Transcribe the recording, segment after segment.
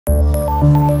Hi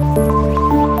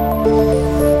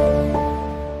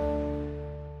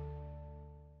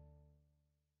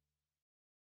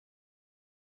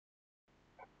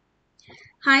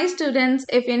students,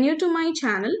 if you're new to my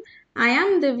channel, I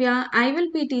am Divya. I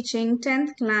will be teaching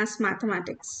 10th class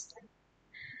mathematics.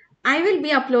 I will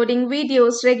be uploading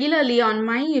videos regularly on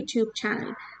my YouTube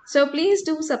channel. So please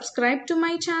do subscribe to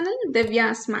my channel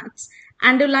Divyas Maths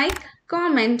and do like,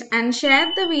 comment and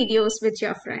share the videos with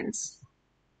your friends.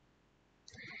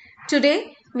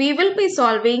 Today we will be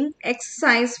solving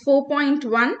exercise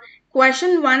 4.1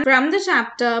 question 1 from the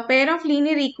chapter pair of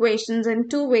linear equations in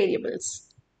two variables.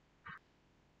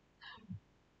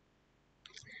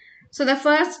 So the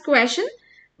first question,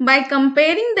 by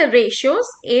comparing the ratios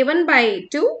A1 by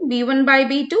A2, B1 by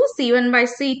B2, C1 by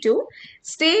C2,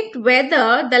 state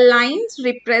whether the lines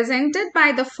represented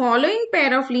by the following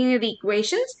pair of linear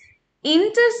equations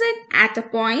intersect at a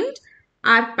point,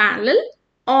 are parallel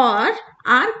or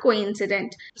are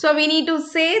coincident. So we need to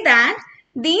say that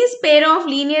these pair of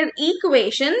linear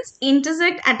equations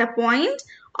intersect at a point,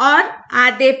 or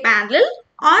are they parallel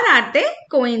or are they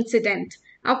coincident?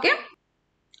 Okay.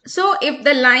 So if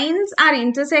the lines are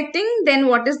intersecting, then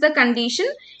what is the condition?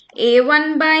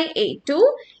 A1 by A2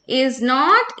 is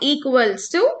not equals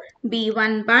to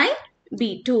B1 by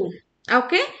B2.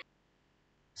 Okay.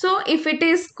 So if it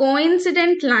is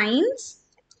coincident lines,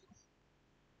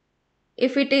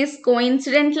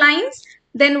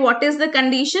 then what is the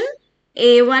condition?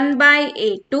 A1 by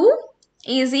A2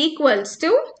 is equals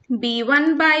to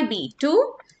B1 by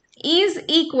B2 is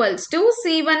equals to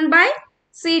C1 by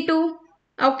C2.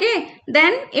 Okay,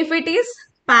 then if it is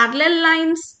parallel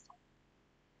lines,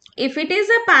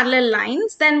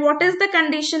 then what is the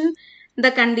condition?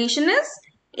 The condition is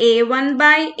A1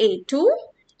 by A2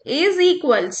 is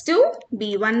equals to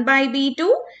B1 by B2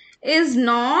 is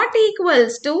not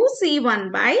equals to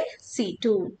C1 by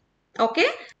C2.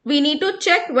 Okay, we need to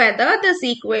check whether this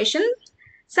equation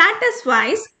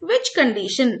satisfies which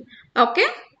condition. Okay,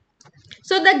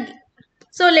 so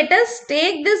let us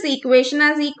take this equation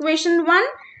as equation 1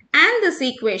 and this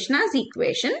equation as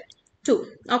equation 2.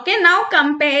 Okay, now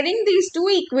comparing these two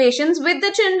equations with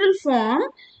the general form,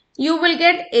 you will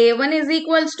get A1 is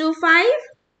equals to 5,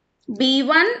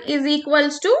 B1 is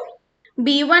equals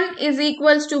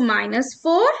to minus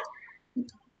 4,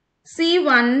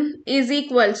 C1 is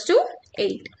equals to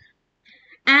 8.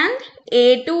 And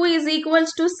A2 is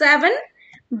equals to 7,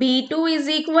 B2 is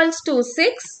equals to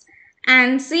 6.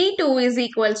 And C2 is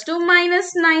equals to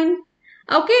minus 9.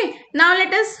 Okay, now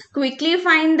let us quickly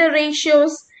find the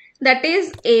ratios. That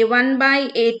is A1 by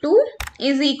A2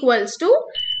 is equals to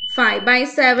 5 by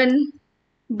 7.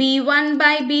 B1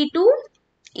 by B2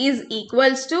 is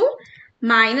equals to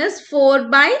minus 4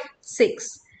 by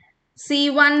 6.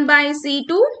 C1 by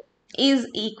C2 is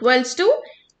equals to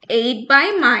 8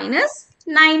 by minus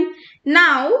 9.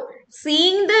 Now,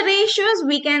 seeing the ratios,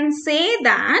 we can say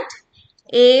that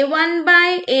A1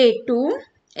 by A2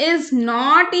 is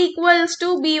not equals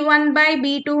to B1 by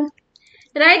B2.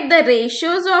 Right? The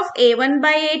ratios of A1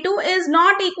 by A2 is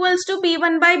not equals to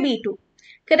B1 by B2.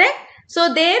 Correct?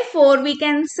 So, therefore, we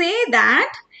can say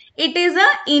that it is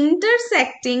a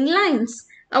intersecting lines.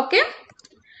 Okay?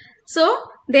 So,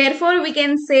 therefore, we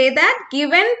can say that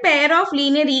given pair of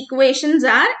linear equations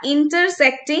are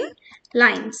intersecting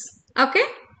lines. Okay?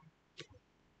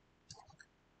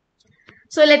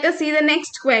 So, let us see the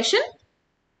next question.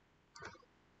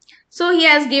 So, he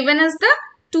has given us the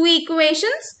two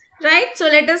equations, right? So,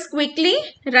 let us quickly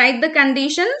write the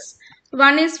conditions.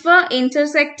 One is for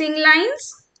intersecting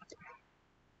lines.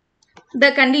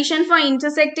 The condition for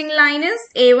intersecting line is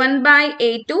A1 by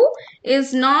A2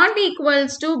 is not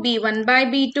equals to B1 by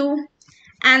B2.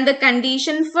 And the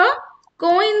condition for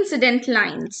coincident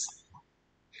lines.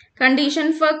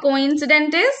 Condition for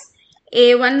coincident is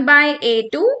A1 by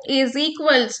A2 is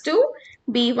equals to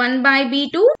B1 by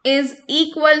B2 is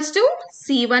equals to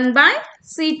C1 by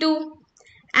C2.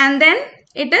 And then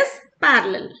it is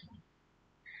parallel.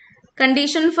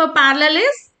 Condition for parallel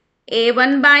is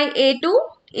A1 by A2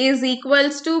 is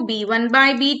equals to B1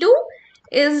 by B2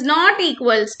 is not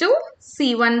equals to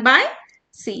C1 by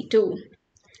C2.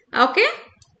 Okay.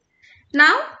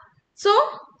 Now, so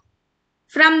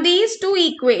from these two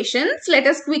equations, let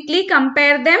us quickly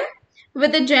compare them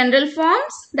with the general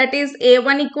forms. That is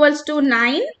A1 equals to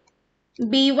 9,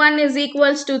 B1 is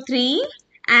equals to 3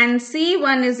 and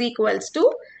C1 is equals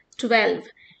to 12.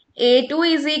 A2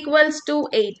 is equals to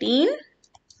 18,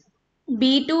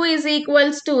 B2 is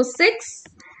equals to 6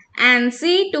 and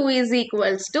C2 is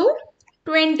equals to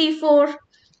 24.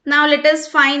 Now let us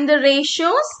find the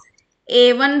ratios.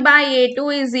 A1 by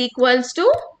A2 is equals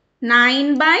to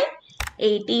 9 by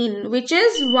 18, which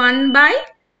is 1 by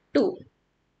 2.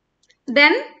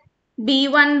 Then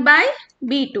B1 by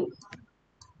B2.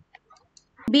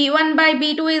 B1 by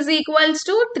B2 is equals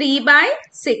to 3 by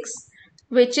 6,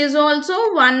 which is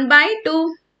also 1 by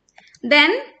 2.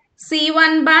 Then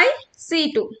C1 by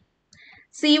C2.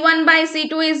 C1 by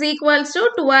C2 is equals to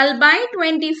 12 by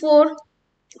 24,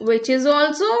 which is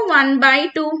also 1 by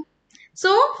 2.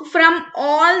 So, from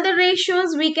all the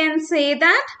ratios, we can say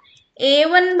that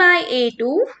A1 by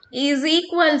A2 is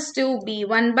equals to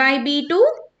B1 by B2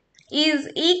 is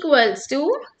equals to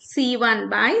C1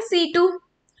 by C2.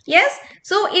 Yes,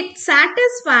 so it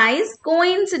satisfies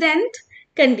coincident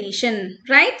condition,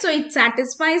 right? So, it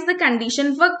satisfies the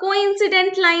condition for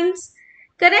coincident lines,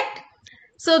 correct?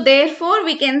 So, therefore,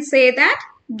 we can say that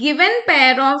given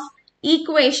pair of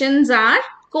equations are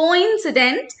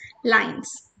coincident lines.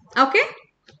 Okay.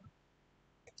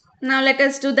 Now, let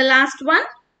us do the last one.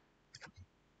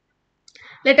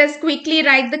 Let us quickly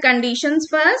write the conditions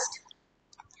first.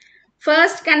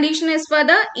 First condition is for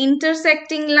the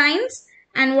intersecting lines.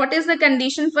 And what is the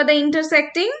condition for the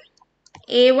intersecting?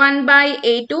 A1 by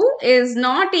A2 is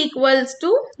not equals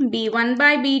to B1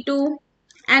 by B2.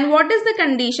 And what is the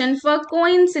condition for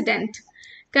coincident?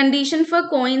 Condition for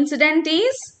coincident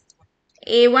is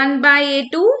A1 by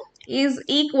A2 is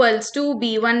equals to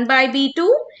B1 by B2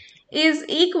 is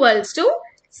equals to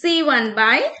C1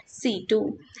 by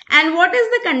C2. And what is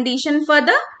the condition for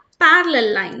the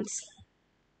parallel lines?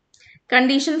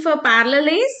 Condition for parallel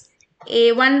is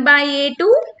A1 by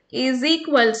A2 is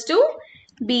equals to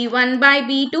B1 by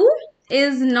B2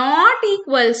 is not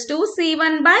equals to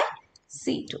C1 by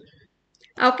C2.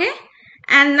 Okay.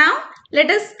 And now let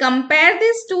us compare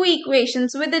these two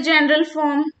equations with the general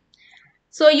form.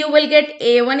 So you will get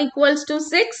A1 equals to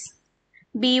 6,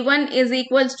 B1 is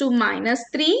equals to minus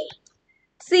 3,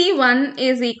 C1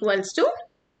 is equals to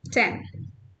 10.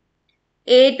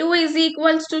 A2 is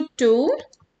equals to 2,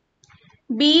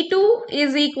 B2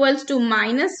 is equals to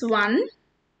minus 1,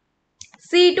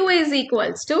 C2 is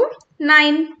equals to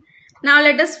 9. Now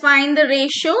let us find the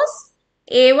ratios.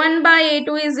 A1 by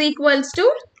A2 is equals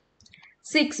to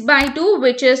 6 by 2,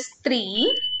 which is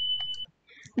 3.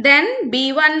 Then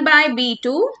B1 by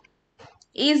B2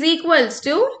 is equals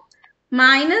to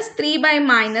minus 3 by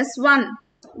minus 1,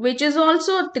 which is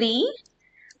also 3.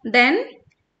 Then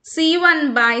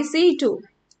C1 by C2,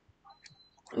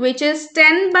 which is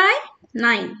 10 by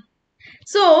 9.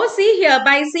 So, see here,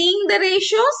 by seeing the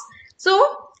ratios, so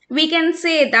we can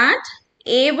say that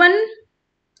A1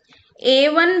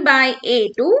 by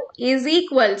A2 is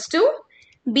equals to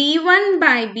B1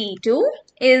 by B2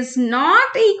 is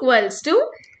not equals to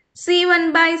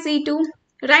C1 by C2,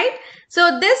 right?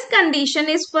 So, this condition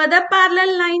is for the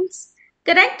parallel lines,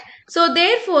 correct? So,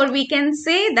 therefore, we can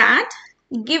say that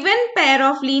given pair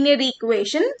of linear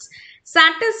equations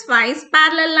satisfies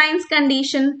parallel lines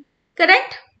condition,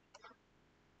 correct?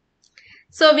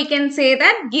 So, we can say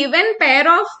that given pair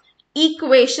of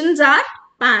equations are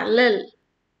parallel.